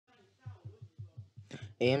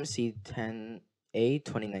AMC 10A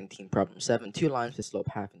 2019 problem 7. Two lines with slope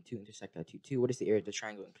half and 2 intersect at 2, 2. What is the area of the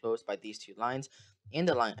triangle enclosed by these two lines and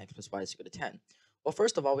the line x plus y is equal to 10? Well,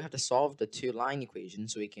 first of all, we have to solve the two line equation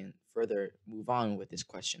so we can further move on with this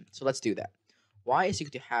question. So let's do that. Y is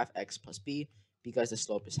equal to half x plus b because the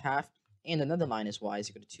slope is half, and another line is y is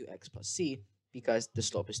equal to 2x plus c because the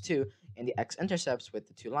slope is 2, and the x-intercepts with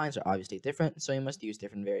the two lines are obviously different, so you must use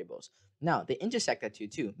different variables. Now, they intersect at 2,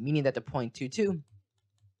 2, meaning that the point 2, 2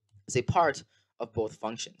 is a part of both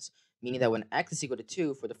functions, meaning that when x is equal to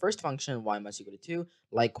 2 for the first function, y must equal to 2,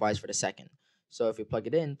 likewise for the second. So if we plug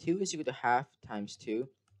it in, 2 is equal to half times 2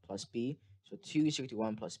 plus b, so 2 is equal to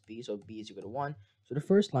 1 plus b, so b is equal to 1. So the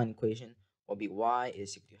first line equation will be y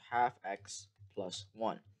is equal to half x plus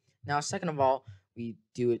 1. Now, second of all, we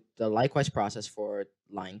do the likewise process for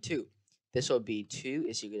line 2. This will be 2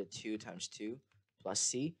 is equal to 2 times 2 plus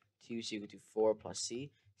c, 2 is equal to 4 plus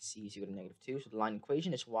c, c is equal to negative 2. So the line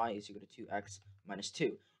equation is y is equal to 2x minus 2.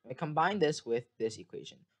 And we combine this with this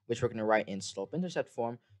equation, which we're going to write in slope-intercept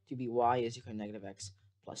form to be y is equal to negative x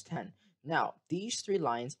plus 10. Now, these three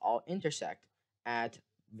lines all intersect at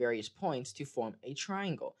various points to form a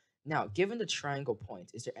triangle. Now, given the triangle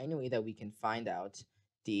points, is there any way that we can find out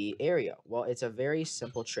the area? Well, it's a very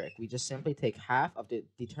simple trick. We just simply take half of the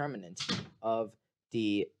determinant of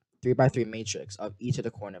the 3 by 3 matrix of each of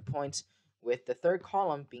the coordinate points, with the third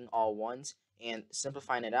column being all ones, and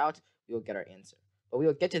simplifying it out, we will get our answer. But we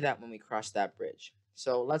will get to that when we cross that bridge.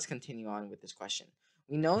 So let's continue on with this question.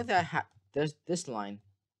 We know that this line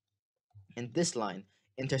and this line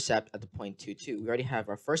intercept at the point 2, 2. We already have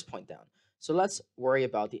our first point down. So let's worry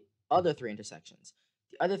about the other three intersections.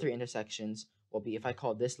 The other three intersections will be, if I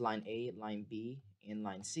call this line A, line B, and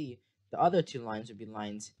line C, the other two lines would be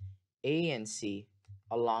lines A and C,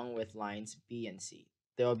 along with lines B and C.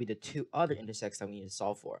 There will be the two other intersects that we need to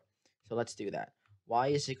solve for. So let's do that. Y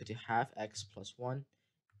is equal to half x plus 1,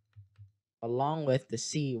 along with the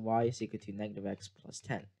c, y is equal to negative x plus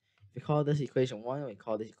 10. If we call this equation 1 and we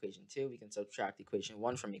call this equation 2, we can subtract equation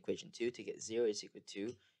 1 from equation 2 to get 0 is equal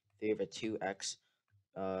to 3 over 2x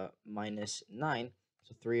minus 9.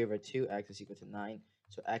 So 3 over 2x is equal to 9.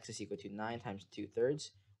 So x is equal to 9 times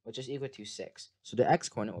 2/3, which is equal to 6. So the x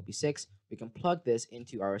coordinate will be 6. We can plug this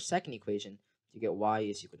into our second equation to get y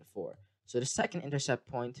is equal to 4. So the second intercept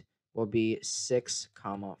point will be 6,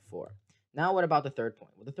 comma 4. Now what about the third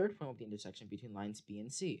point? Well, the third point will be the intersection between lines B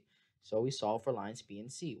and C. So we solve for lines B and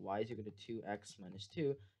C. Y is equal to 2x minus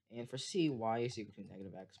 2. And for C, y is equal to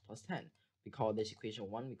negative x plus 10. We call this equation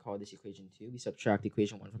 1. We call this equation 2. We subtract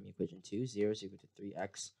equation 1 from equation 2. 0 is equal to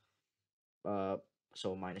 3x.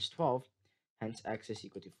 So minus 12. Hence, x is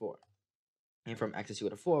equal to 4. And from x is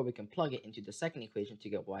equal to 4, we can plug it into the second equation to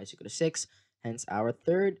get y is equal to 6. Hence, our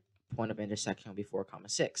third point of intersection will be 4, comma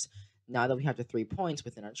 6. Now that we have the 3 points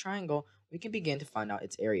within our triangle, we can begin to find out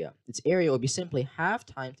its area. Its area will be simply half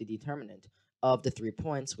times the determinant of the 3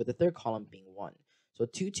 points, with the third column being 1. So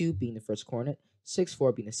 2, 2 being the first coordinate, 6,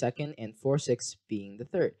 4 being the second, and 4, 6 being the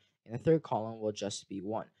third. And the third column will just be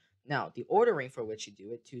 1. Now, the ordering for which you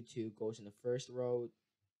do it, 2, 2 goes in the first row,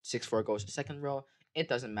 6, 4 goes in the second row. It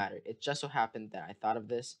doesn't matter. It just so happened that I thought of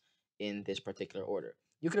this in this particular order.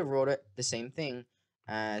 You could have wrote it the same thing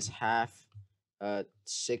as half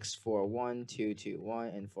 6, 4, 1, 2, 2, 1,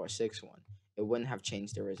 and 4, 6, 1. It wouldn't have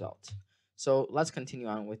changed the result. So let's continue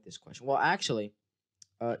on with this question. Well, actually,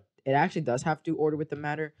 it actually does have to order with the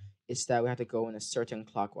matter. It's that we have to go in a certain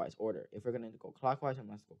clockwise order. If we're going to go clockwise, we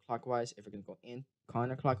must go clockwise. If we're going to go in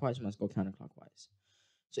counterclockwise, we must go counterclockwise.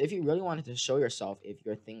 So if you really wanted to show yourself if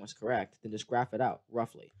your thing was correct, then just graph it out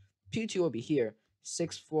roughly. 2, 2 will be here,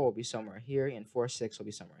 6, 4 will be somewhere here, and 4, 6 will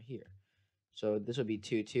be somewhere here. So this will be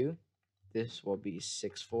 2, 2. This will be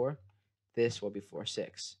 6, 4. This will be 4,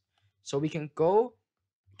 6. So we can go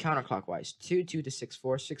counterclockwise. 2, 2 to 6,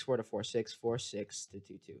 4, 6, 4 to 4, 6, 4, 6 to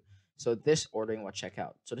 2, 2. So this ordering will check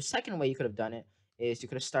out. So the second way you could have done it is you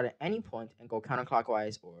could have started at any point and go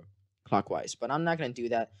counterclockwise or clockwise. But I'm not going to do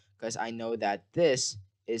that because I know that this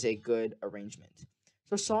is a good arrangement.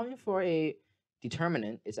 So solving for a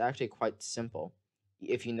determinant is actually quite simple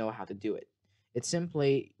if you know how to do it. It's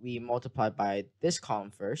simply we multiply by this column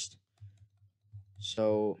first.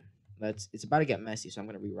 So it's about to get messy, so I'm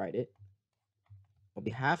going to rewrite it. Will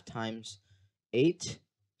be half times 8,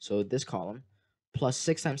 so this column, plus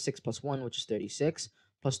 6 times 6 plus 1, which is 36,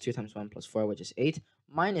 plus 2 times 1 plus 4, which is 8,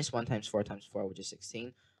 minus 1 times 4 times 4, which is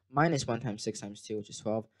 16, minus 1 times 6 times 2, which is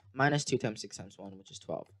 12, minus 2 times 6 times 1, which is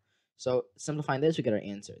 12. So simplifying this, we get our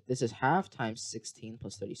answer. This is half times 16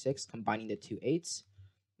 plus 36, combining the two 8s,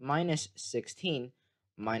 minus 16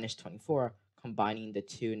 minus 24, combining the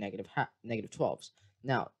two negative 12s.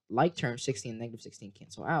 Now, like terms 16 and negative 16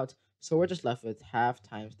 cancel out, so we're just left with half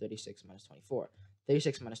times 36 minus 24.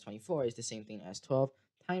 36 minus 24 is the same thing as 12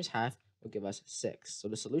 times half will give us 6. So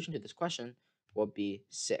the solution to this question will be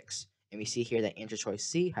 6. And we see here that answer choice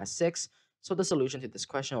C has 6. So the solution to this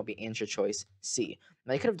question will be answer choice C.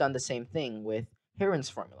 Now you could have done the same thing with Heron's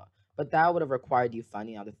formula, but that would have required you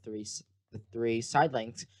finding out the three side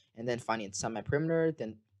lengths and then finding its semi-perimeter,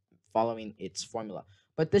 then following its formula.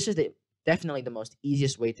 But this is definitely the most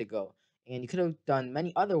easiest way to go. And you could have done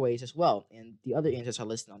many other ways as well. And the other answers are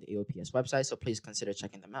listed on the AOPS website, so please consider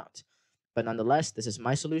checking them out. But nonetheless, this is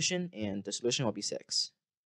my solution, and the solution will be 6.